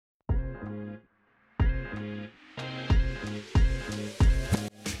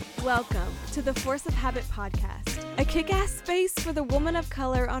Welcome to the Force of Habit podcast, a kick-ass space for the woman of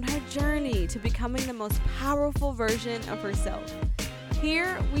color on her journey to becoming the most powerful version of herself.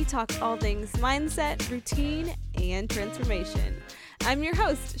 Here, we talk all things mindset, routine, and transformation. I'm your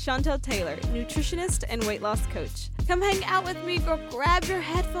host, Chantel Taylor, nutritionist and weight loss coach. Come hang out with me, girl. Grab your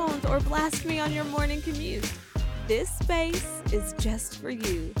headphones or blast me on your morning commute. This space is just for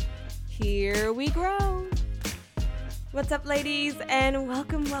you. Here we grow. What's up, ladies, and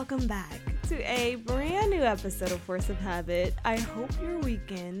welcome back to a brand new episode of Force of Habit. I hope your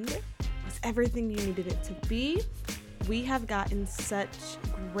weekend was everything you needed it to be. We have gotten such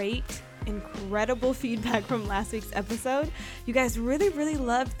great, incredible feedback from last week's episode. You guys really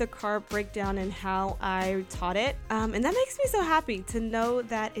loved the carb breakdown and how I taught it. And that makes me so happy to know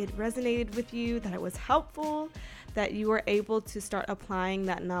that it resonated with you, that it was helpful, that you were able to start applying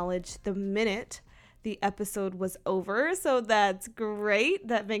that knowledge the minute the episode was over. So that's great.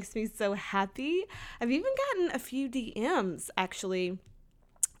 That makes me so happy. I've even gotten a few DMs actually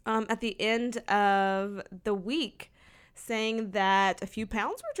at the end of the week saying that a few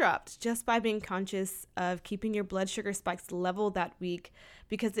pounds were dropped just by being conscious of keeping your blood sugar spikes level that week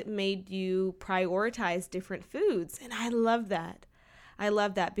because it made you prioritize different foods. And I love that. I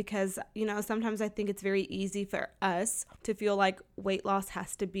love that because, sometimes I think it's very easy for us to feel like weight loss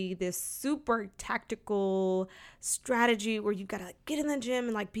has to be this super tactical strategy where you've got to get in the gym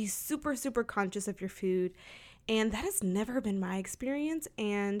and be super conscious of your food. And that has never been my experience.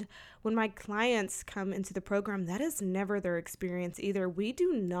 And when my clients come into the program, that is never their experience either. We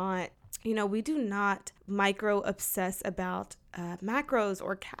do not micro obsess about macros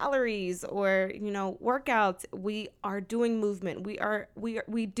or calories or, workouts. We are doing movement.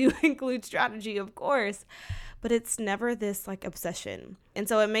 We do include strategy, of course, but it's never this obsession. And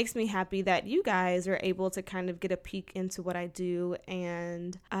so it makes me happy that you guys are able to kind of get a peek into what I do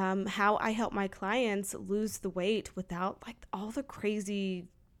and how I help my clients lose the weight without all the crazy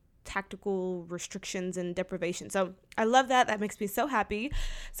tactical restrictions and deprivation. So I love that. That makes me so happy.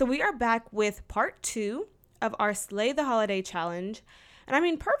 So we are back with part 2 of our Slay the Holiday Challenge. And I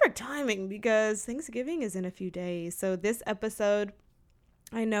mean, perfect timing because Thanksgiving is in a few days. So this episode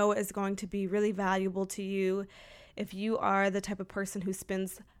I know is going to be really valuable to you if you are the type of person who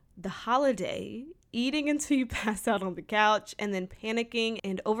spends the holiday eating until you pass out on the couch and then panicking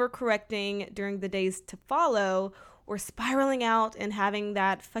and overcorrecting during the days to follow, or spiraling out and having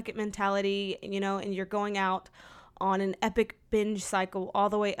that fuck it mentality, and you're going out on an epic binge cycle all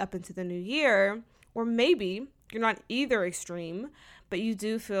the way up into the new year. Or maybe you're not either extreme, but you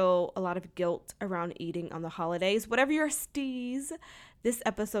do feel a lot of guilt around eating on the holidays. Whatever your steez, this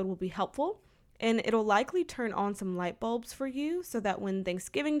episode will be helpful, and it'll likely turn on some light bulbs for you so that when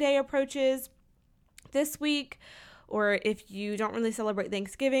Thanksgiving Day approaches this week, or if you don't really celebrate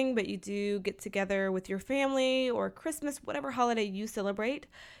Thanksgiving, but you do get together with your family or Christmas, whatever holiday you celebrate,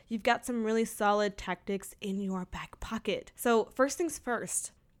 you've got some really solid tactics in your back pocket. So first things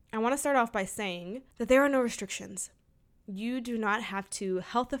first, I want to start off by saying that there are no restrictions. You do not have to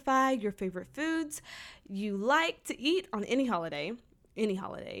healthify your favorite foods you like to eat on any holiday.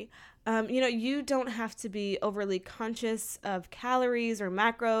 You don't have to be overly conscious of calories or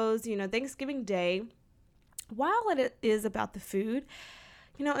macros. Thanksgiving Day, while it is about the food,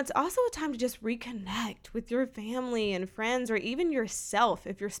 it's also a time to just reconnect with your family and friends, or even yourself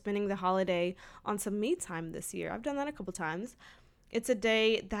if you're spending the holiday on some me time this year. I've done that a couple times. It's a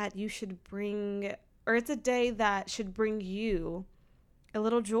day that should bring you a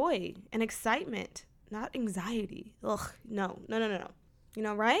little joy and excitement, not anxiety. Ugh, no.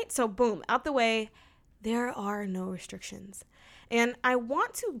 Right? So boom, out the way. There are no restrictions. And I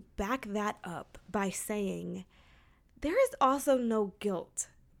want to back that up by saying there is also no guilt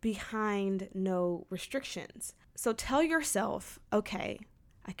behind no restrictions. So tell yourself, okay,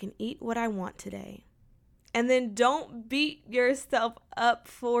 I can eat what I want today. And then don't beat yourself up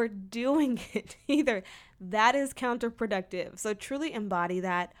for doing it either. That is counterproductive. So truly embody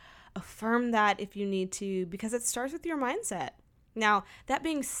that, affirm that if you need to, because it starts with your mindset. Now, that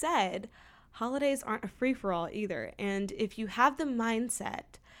being said, holidays aren't a free-for-all either. And if you have the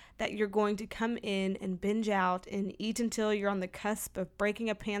mindset that you're going to come in and binge out and eat until you're on the cusp of breaking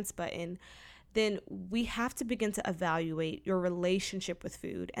a pants button, then we have to begin to evaluate your relationship with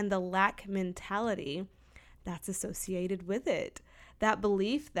food and the lack mentality that's associated with it. That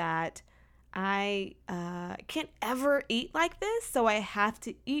belief that I can't ever eat like this, so I have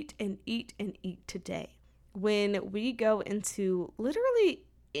to eat and eat and eat today. When we go into literally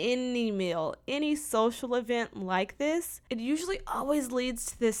any meal, any social event like this, it usually always leads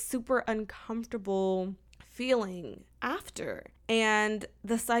to this super uncomfortable feeling after. And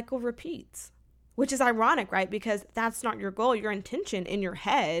the cycle repeats, which is ironic, right? Because that's not your goal. Your intention in your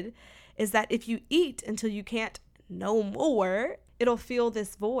head is that if you eat until you can't no more, it'll fill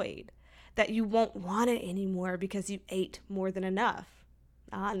this void that you won't want it anymore because you ate more than enough.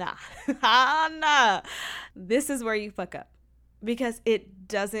 Nah. This is where you fuck up, because it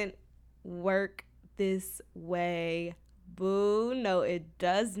doesn't work this way. Boo. No, it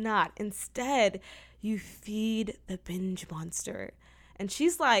does not. Instead, you feed the binge monster. And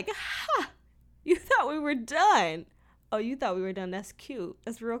she's like, you thought we were done. Oh, you thought we were done. That's cute.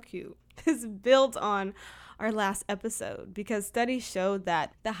 That's real cute. This builds on our last episode, because studies showed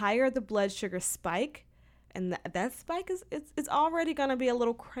that the higher the blood sugar spike, and that spike it's already going to be a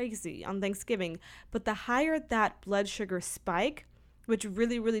little crazy on Thanksgiving, but the higher that blood sugar spike, which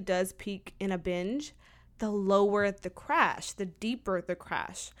really, really does peak in a binge, the lower the crash, the deeper the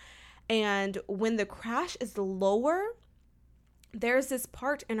crash. And when the crash is lower, there's this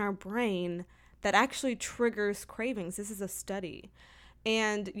part in our brain that actually triggers cravings. This is a study.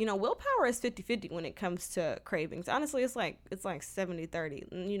 And, willpower is 50-50 when it comes to cravings. Honestly, it's like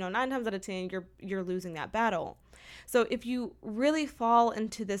 70-30. 9 times out of 10, you're losing that battle. So if you really fall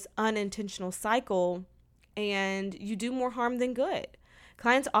into this unintentional cycle and you do more harm than good,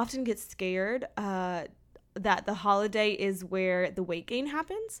 clients often get scared that the holiday is where the weight gain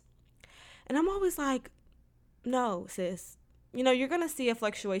happens. And I'm always like, no, sis. You're going to see a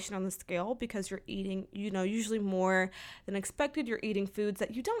fluctuation on the scale because you're eating, usually more than expected. You're eating foods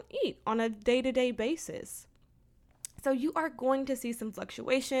that you don't eat on a day-to-day basis. So you are going to see some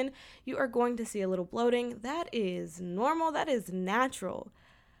fluctuation. You are going to see a little bloating. That is normal. That is natural.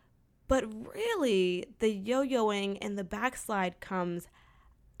 But really, the yo-yoing and the backslide comes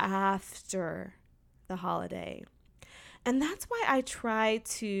after the holiday. And that's why I try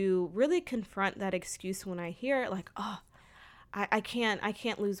to really confront that excuse when I hear it, like, oh, I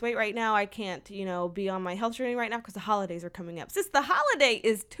can't lose weight right now. I can't, be on my health journey right now because the holidays are coming up. Since the holiday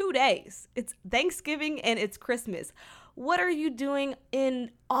is 2 days, it's Thanksgiving and it's Christmas. What are you doing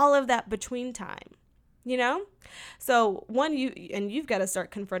in all of that between time? So you've got to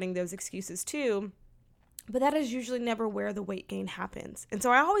start confronting those excuses too. But that is usually never where the weight gain happens. And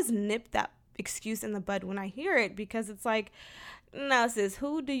so I always nip that excuse in the bud when I hear it, because it's like, no, sis,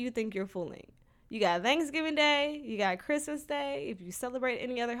 who do you think you're fooling? You got Thanksgiving Day, you got Christmas Day. If you celebrate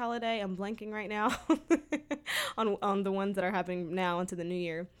any other holiday, I'm blanking right now on the ones that are happening now into the new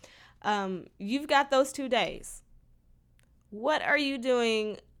year. You've got those 2 days. What are you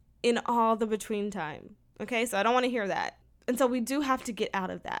doing in all the between time? Okay, so I don't want to hear that. And so we do have to get out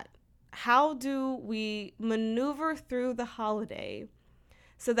of that. How do we maneuver through the holiday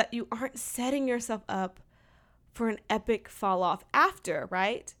so that you aren't setting yourself up for an epic fall off after,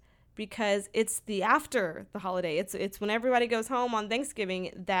 right? Because it's the after the holiday. It's when everybody goes home on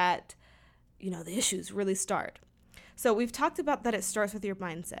Thanksgiving that, the issues really start. So we've talked about that it starts with your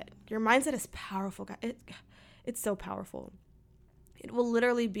mindset. Your mindset is powerful, guys. It's so powerful. It will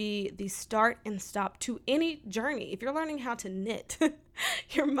literally be the start and stop to any journey. If you're learning how to knit,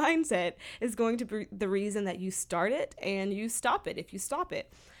 your mindset is going to be the reason that you start it and you stop it if you stop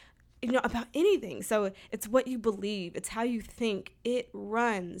it. About anything. So it's what you believe. It's how you think. It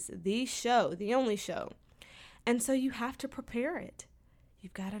runs the show, the only show. And so you have to prepare it.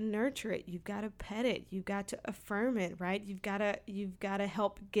 You've got to nurture it. You've got to pet it. You've got to affirm it, right? You've got to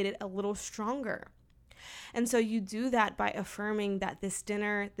help get it a little stronger. And so you do that by affirming that this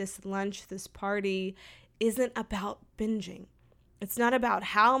dinner, this lunch, this party isn't about binging. It's not about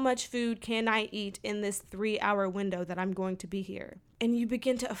how much food can I eat in this 3-hour window that I'm going to be here. And you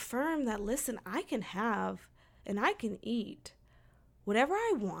begin to affirm that, listen, I can have and I can eat whatever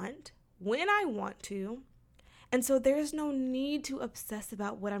I want, when I want to. And so there's no need to obsess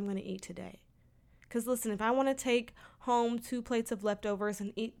about what I'm going to eat today. Because listen, if I want to take home 2 plates of leftovers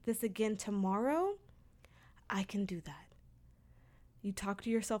and eat this again tomorrow, I can do that. You talk to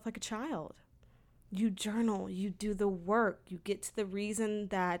yourself like a child. You journal, you do the work, you get to the reason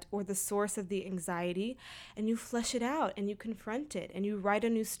that, or the source of the anxiety, and you flesh it out and you confront it and you write a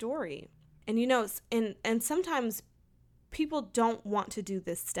new story. And and sometimes people don't want to do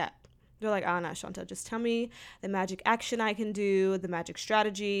this step. They're like, no, Chantel, just tell me the magic action I can do, the magic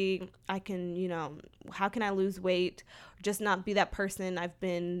strategy. I can, how can I lose weight? Just not be that person I've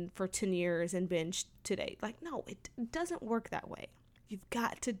been for 10 years and binge today. Like, no, it doesn't work that way. You've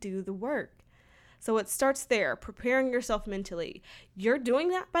got to do the work. So it starts there, preparing yourself mentally. You're doing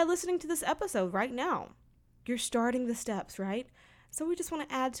that by listening to this episode right now. You're starting the steps, right? So we just want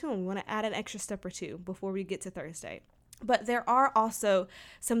to add to them. We want to add an extra step or two before we get to Thursday. But there are also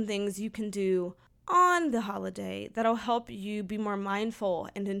some things you can do on the holiday that'll help you be more mindful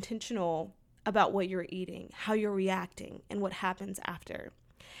and intentional about what you're eating, how you're reacting, and what happens after.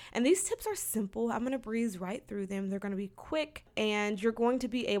 And these tips are simple. I'm going to breeze right through them. They're going to be quick, and you're going to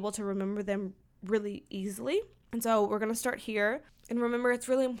be able to remember them really easily. And so we're going to start here. And remember, it's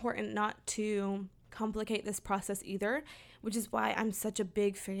really important not to complicate this process either, which is why I'm such a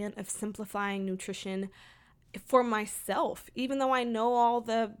big fan of simplifying nutrition for myself. Even though I know all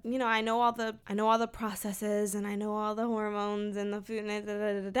the, I know all the processes, and I know all the hormones and the food,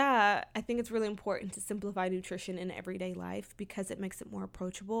 I think it's really important to simplify nutrition in everyday life because it makes it more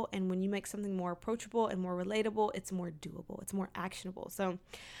approachable. And when you make something more approachable and more relatable, it's more doable, it's more actionable. So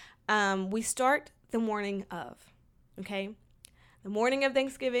we start the morning of, okay? The morning of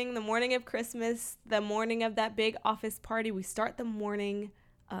Thanksgiving, the morning of Christmas, the morning of that big office party, we start the morning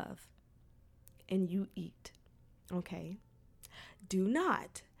of, and you eat. Okay, do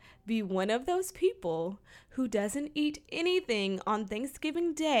not be one of those people who doesn't eat anything on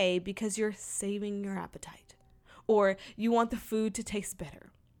Thanksgiving Day because you're saving your appetite or you want the food to taste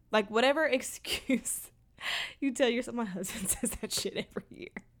better. Like whatever excuse you tell yourself. My husband says that shit every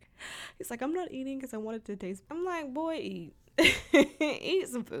year. He's like, I'm not eating because I want it to taste. I'm like, boy, eat. Eat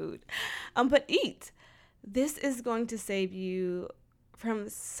some food. But eat. This is going to save you from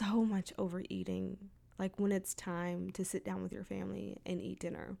so much overeating. Like when it's time to sit down with your family and eat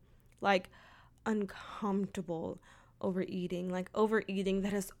dinner, like uncomfortable overeating, like overeating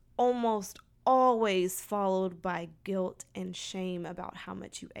that is almost always followed by guilt and shame about how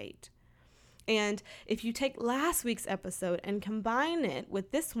much you ate. And if you take last week's episode and combine it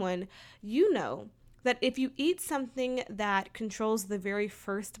with this one, you know that if you eat something that controls the very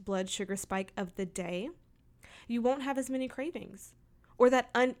first blood sugar spike of the day, you won't have as many cravings. Or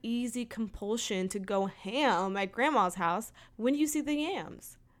that uneasy compulsion to go ham at grandma's house when you see the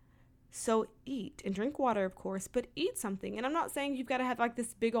yams. So eat and drink water, of course, but eat something. And I'm not saying you've got to have like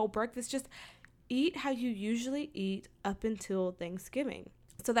this big old breakfast. Just eat how you usually eat up until Thanksgiving.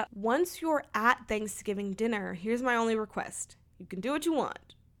 So that once you're at Thanksgiving dinner, here's my only request. You can do what you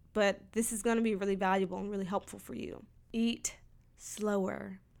want, but this is going to be really valuable and really helpful for you. Eat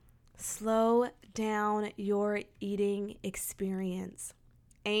slower. Slow down your eating experience.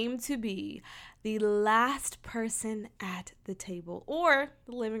 Aim to be the last person at the table or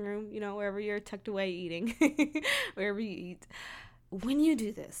the living room, wherever you're tucked away eating, wherever you eat. When you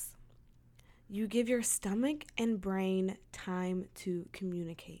do this, you give your stomach and brain time to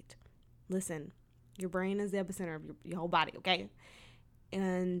communicate. Listen, your brain is the epicenter of your whole body, okay?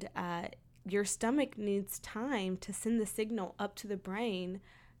 And your stomach needs time to send the signal up to the brain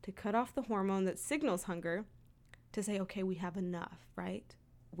to cut off the hormone that signals hunger, to say, okay, we have enough, right?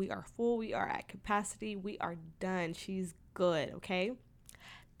 We are full, we are at capacity, we are done, she's good, okay?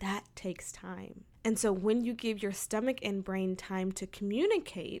 That takes time. And so when you give your stomach and brain time to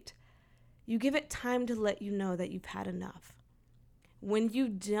communicate, you give it time to let you know that you've had enough. When you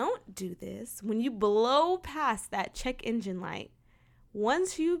don't do this, when you blow past that check engine light,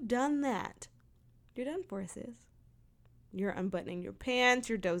 once you've done that, you're done for, sis. You're unbuttoning your pants,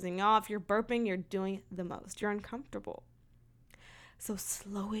 you're dozing off, you're burping, you're doing the most. You're uncomfortable. So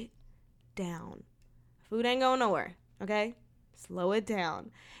slow it down. Food ain't going nowhere, okay? Slow it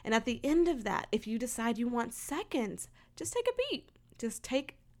down. And at the end of that, if you decide you want seconds, just take a beat. Just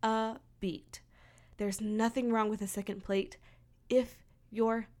take a beat. There's nothing wrong with a second plate if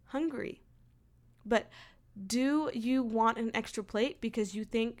you're hungry. But do you want an extra plate because you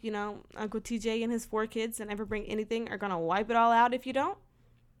think, Uncle TJ and his 4 kids that never bring anything are going to wipe it all out if you don't?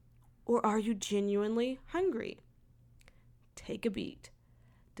 Or are you genuinely hungry? Take a beat.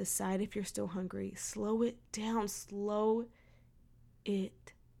 Decide if you're still hungry. Slow it down. Slow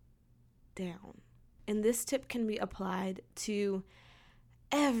it down. And this tip can be applied to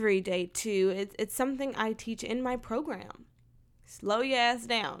every day too. It's something I teach in my program. Slow your ass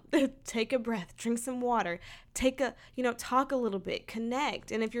down. Take a breath, drink some water, talk a little bit, connect.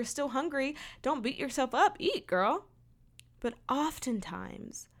 And if you're still hungry, don't beat yourself up. Eat, girl. But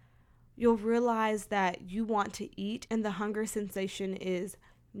oftentimes, you'll realize that you want to eat and the hunger sensation is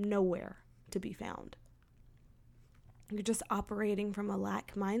nowhere to be found. You're just operating from a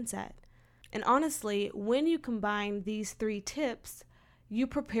lack mindset. And honestly, when you combine these 3 tips, you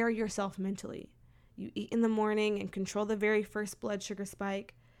prepare yourself mentally. You eat in the morning and control the very first blood sugar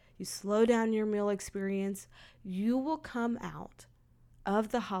spike. You slow down your meal experience. You will come out of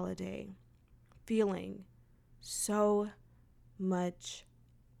the holiday feeling so much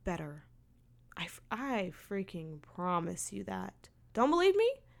better. I freaking promise you that. Don't believe me?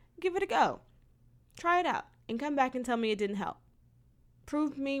 Give it a go. Try it out and come back and tell me it didn't help.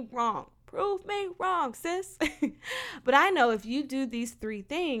 Prove me wrong. Prove me wrong, sis. But I know if you do these 3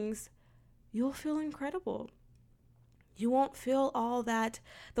 things, you'll feel incredible. You won't feel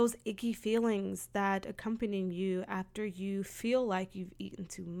those icky feelings that accompany you after you feel like you've eaten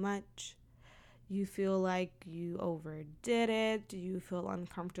too much. You feel like you overdid it. You feel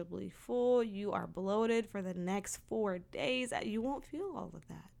uncomfortably full. You are bloated for the next 4 days. You won't feel all of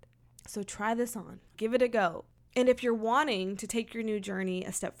that. So try this on. Give it a go. And if you're wanting to take your new journey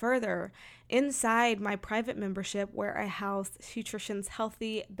a step further, inside my private membership where I house Sheetrition's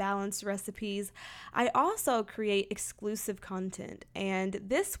healthy, balanced recipes, I also create exclusive content. And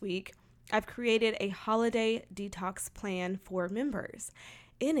this week, I've created a holiday detox plan for members.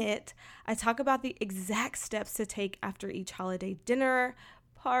 In it, I talk about the exact steps to take after each holiday dinner,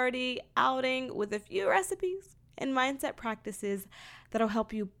 party, outing, with a few recipes and mindset practices that'll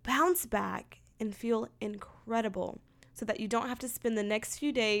help you bounce back and feel incredible so that you don't have to spend the next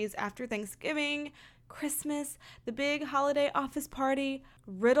few days after Thanksgiving, Christmas, the big holiday office party,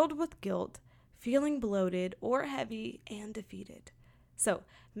 riddled with guilt, feeling bloated or heavy and defeated. So,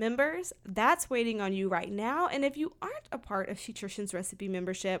 members, that's waiting on you right now. And if you aren't a part of Sheetrition's Recipe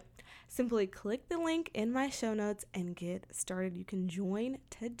membership, simply click the link in my show notes and get started. You can join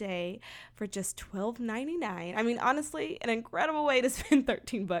today for just $12.99. I mean, honestly, an incredible way to spend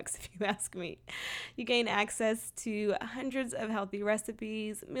 $13 if you ask me. You gain access to hundreds of healthy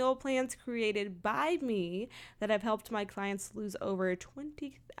recipes, meal plans created by me that have helped my clients lose over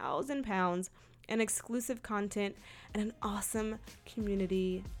 20,000 pounds, and exclusive content, and an awesome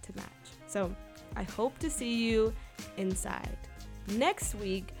community to match. So I hope to see you inside. Next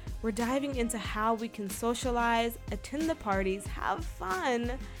week, we're diving into how we can socialize, attend the parties, have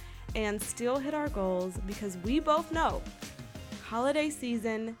fun, and still hit our goals, because we both know holiday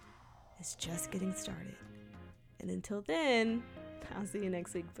season is just getting started. And until then, I'll see you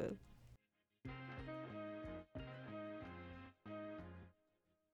next week, boo.